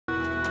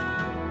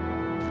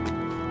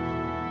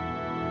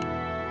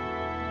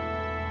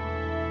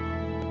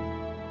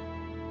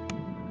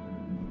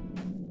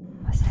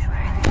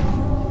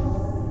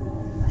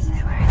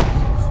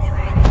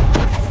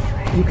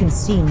You can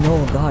see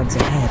Gnoll guards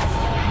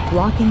ahead,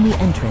 blocking the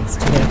entrance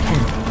to their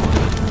camp.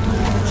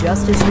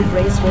 Just as you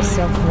brace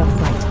yourself for a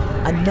fight,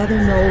 another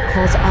Gnoll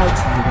calls out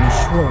to you in a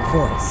shrill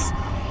voice.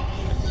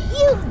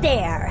 You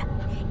there!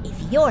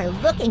 If you're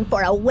looking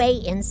for a way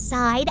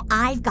inside,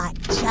 I've got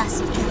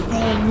just the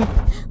thing.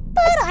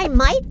 But I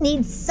might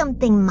need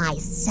something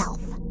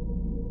myself.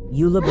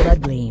 Eula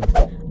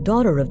Bloodgleam,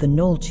 daughter of the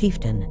Gnoll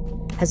chieftain,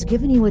 has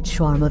given you a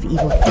charm of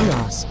evil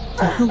chaos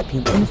to help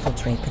you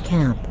infiltrate the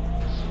camp.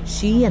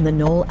 She and the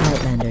Gnoll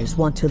Outlanders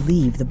want to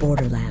leave the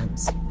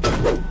Borderlands.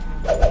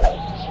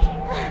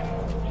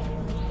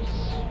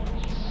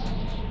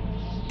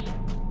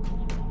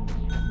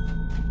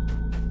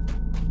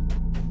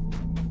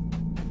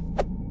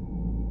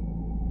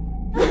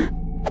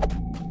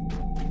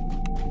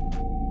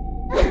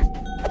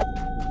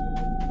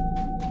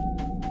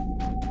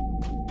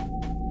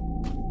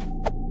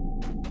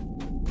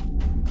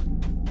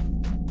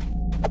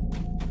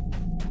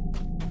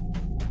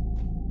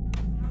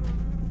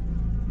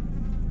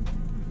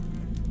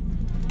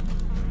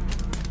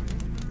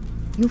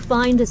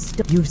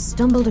 You've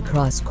stumbled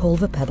across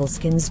Kolva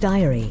Pebbleskin's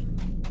diary.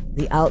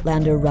 The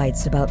Outlander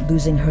writes about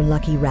losing her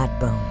lucky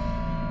rat bone.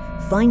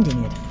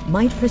 Finding it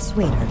might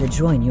persuade her to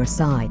join your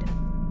side.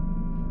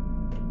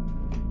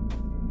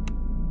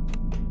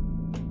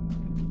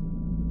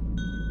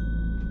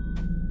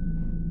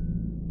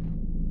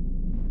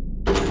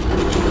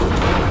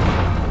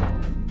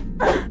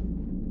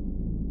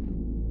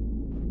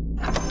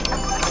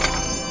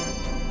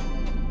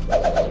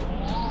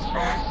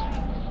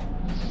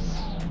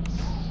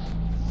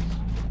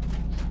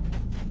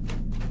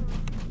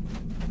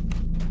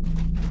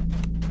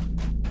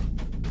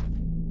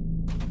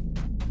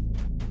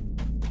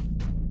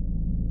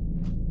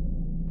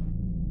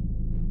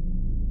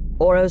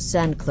 Oro's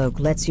Sandcloak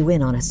lets you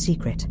in on a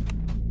secret.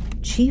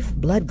 Chief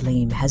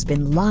Bloodgleam has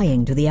been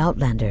lying to the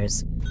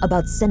Outlanders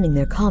about sending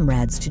their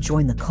comrades to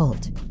join the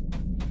cult.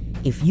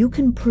 If you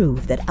can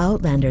prove that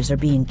Outlanders are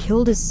being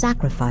killed as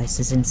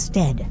sacrifices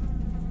instead,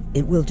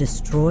 it will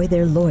destroy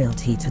their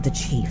loyalty to the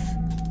Chief.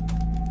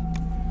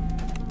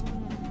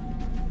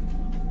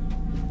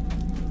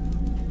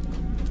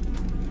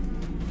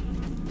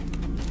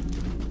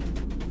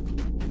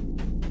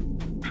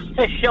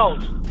 It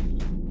shows.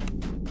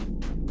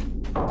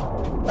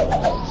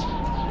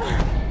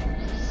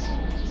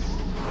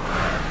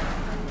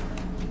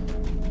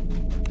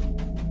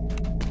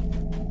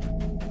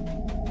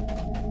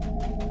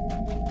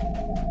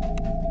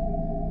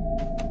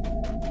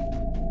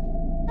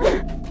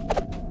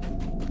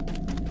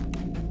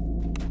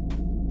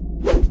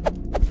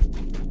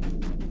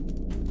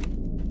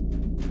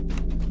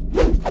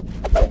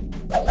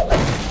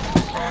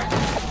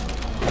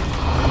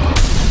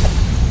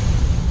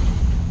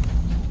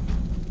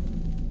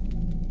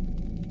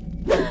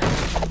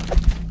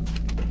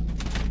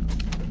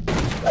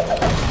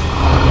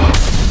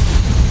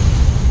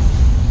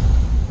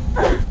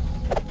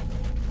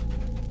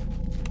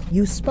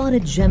 You spot a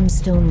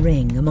gemstone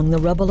ring among the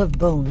rubble of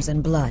bones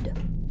and blood.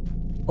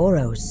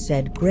 Oros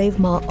said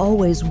Gravemaw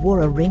always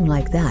wore a ring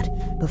like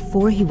that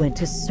before he went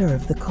to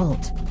serve the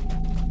cult.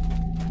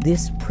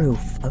 This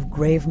proof of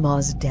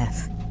Gravemaw's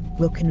death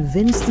will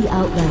convince the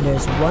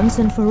Outlanders once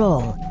and for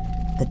all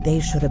that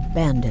they should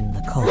abandon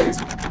the cult.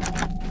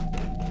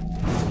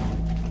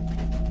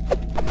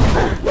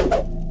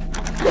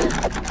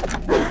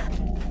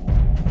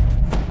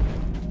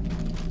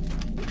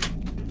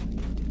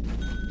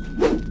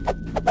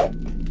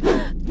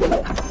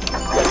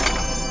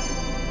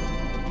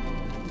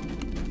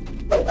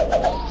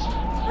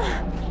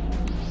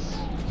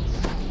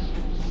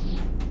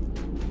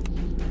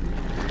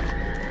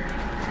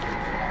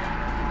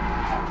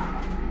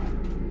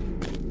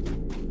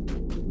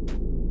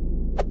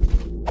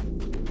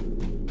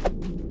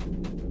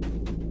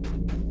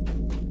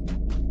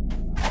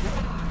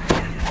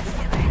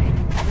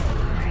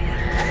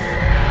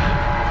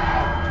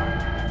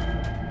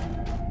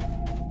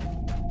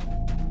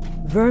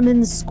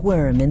 Vermin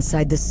squirm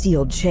inside the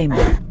sealed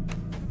chamber.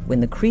 When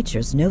the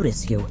creatures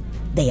notice you,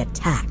 they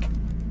attack.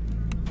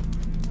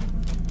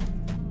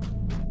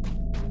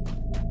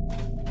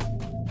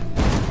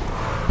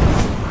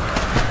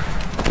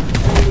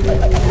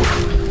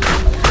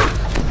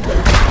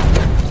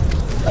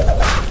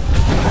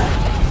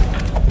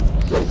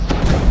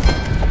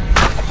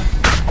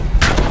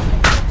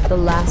 The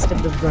last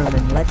of the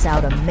vermin lets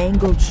out a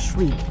mangled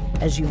shriek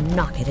as you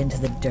knock it into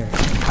the dirt.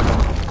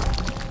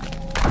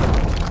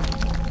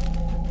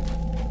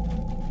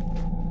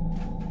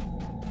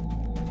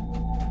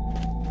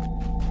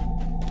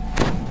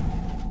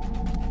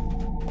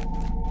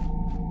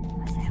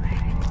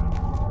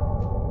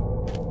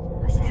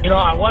 You know,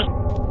 I was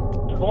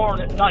born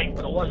at night,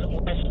 but it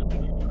wasn't listening.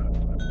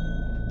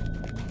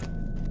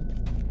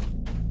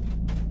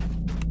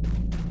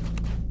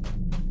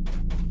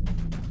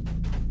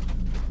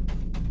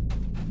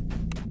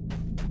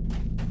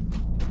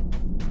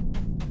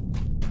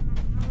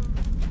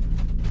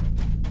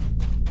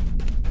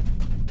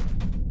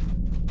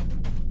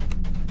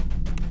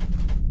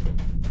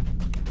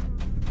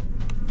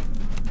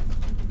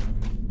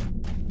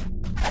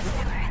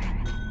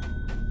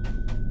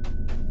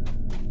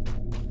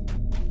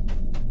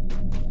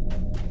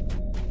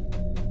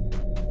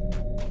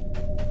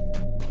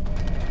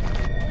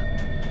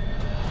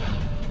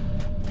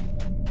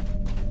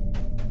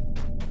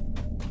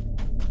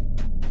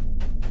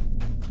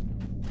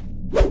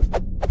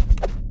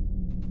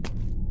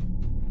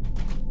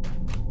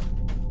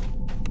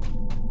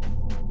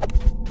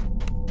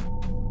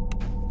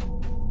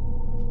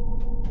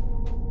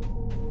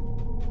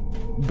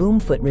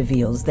 Stonefoot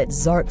reveals that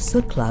Zark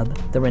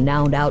Sootclub, the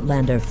renowned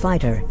Outlander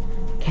fighter,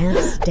 can't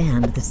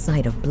stand the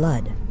sight of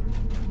blood.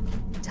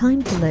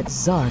 Time to let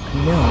Zark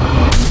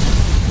know.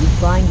 You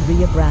find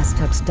Rhea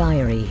Brasstuck's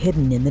diary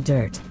hidden in the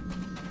dirt.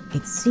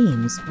 It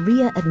seems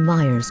Rhea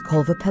admires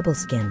Kolva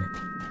Pebbleskin.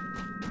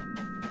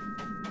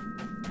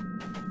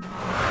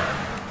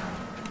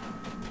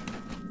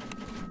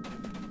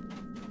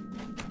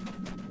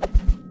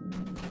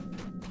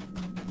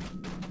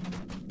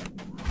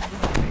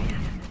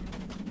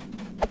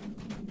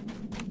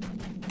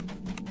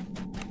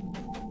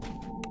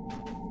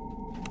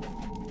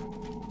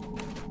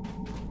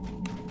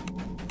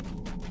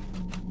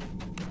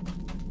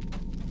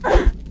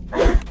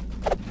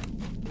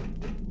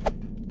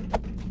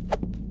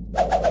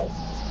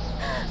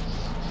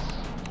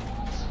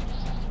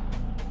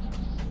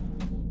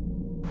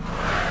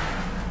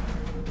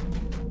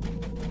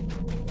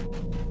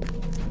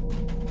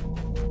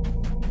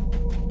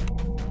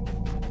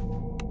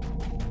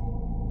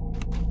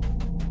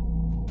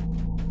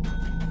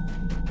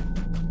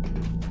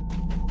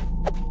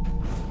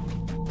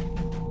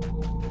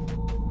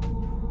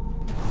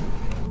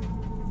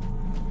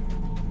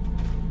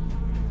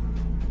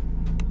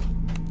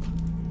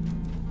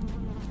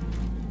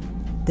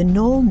 The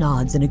Knoll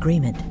nods in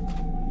agreement.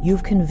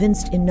 You've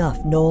convinced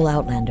enough Knoll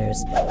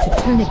Outlanders to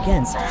turn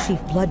against Chief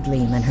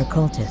Bloodgleam and her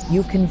cultists.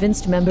 You've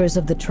convinced members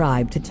of the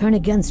tribe to turn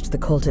against the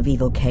Cult of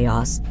Evil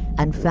Chaos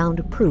and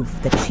found proof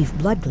that Chief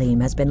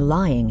Bloodgleam has been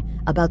lying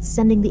about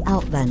sending the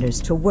Outlanders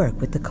to work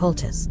with the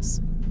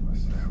cultists.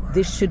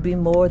 This should be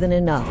more than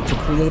enough to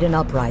create an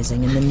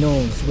uprising in the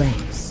Knoll's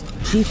ranks.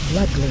 Chief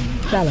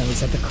Bloodgleam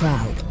bellows at the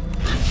crowd.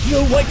 You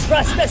would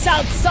trust this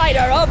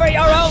outsider over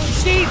your own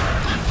chief?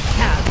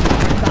 Have you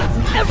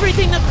forgotten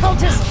everything the cult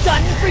has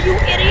done for you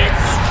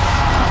idiots?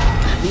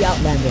 The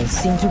Outlanders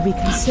seem to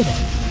reconsider,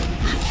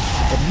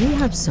 but you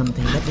have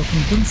something that will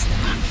convince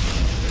them.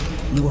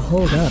 You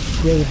hold up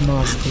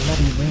Gravema's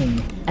bloody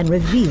ring and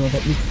reveal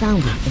that you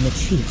found it in the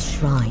chief's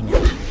shrine.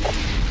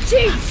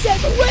 Chief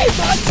said Grave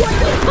joined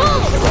the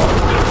cult!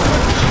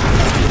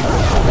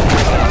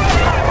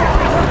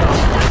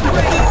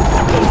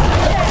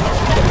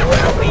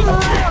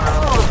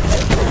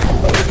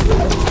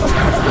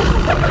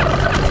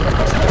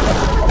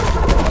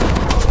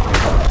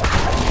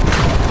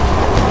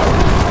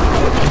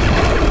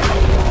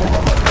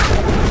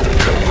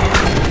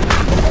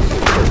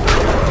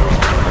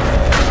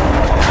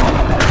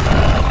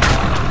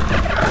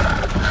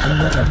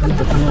 Another group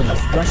of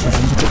gnolls rushes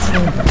into the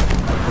chamber.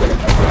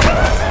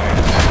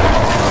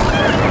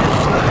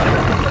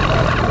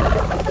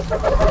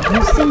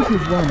 You think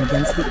you've won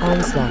against the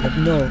onslaught of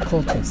Knoll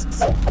cultists,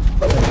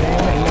 but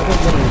then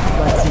another wave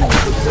floods in.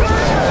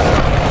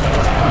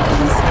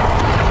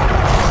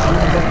 You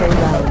look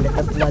around at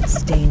the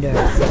blood-stained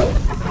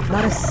earth.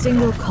 Not a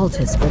single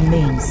cultist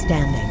remains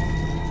standing.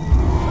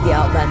 The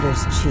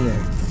Outlanders cheer,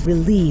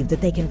 relieved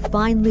that they can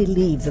finally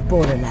leave the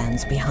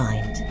borderlands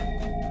behind.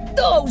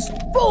 Those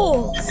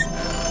fools!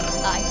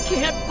 I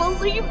can't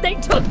believe they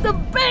took the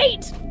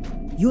bait!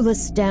 Eula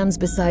stands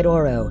beside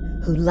Oro,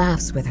 who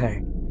laughs with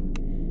her.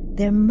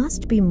 There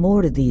must be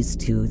more to these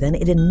two than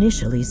it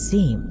initially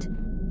seemed.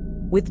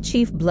 With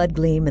Chief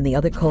Bloodgleam and the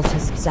other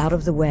cultists out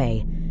of the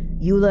way,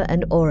 Eula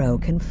and Oro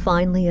can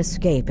finally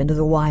escape into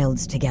the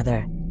wilds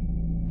together.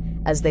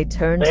 As they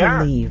turn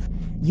to leave,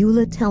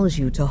 Eula tells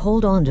you to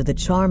hold on to the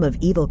charm of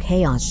evil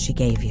chaos she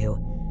gave you,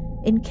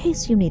 in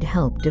case you need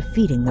help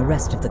defeating the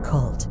rest of the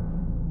cult.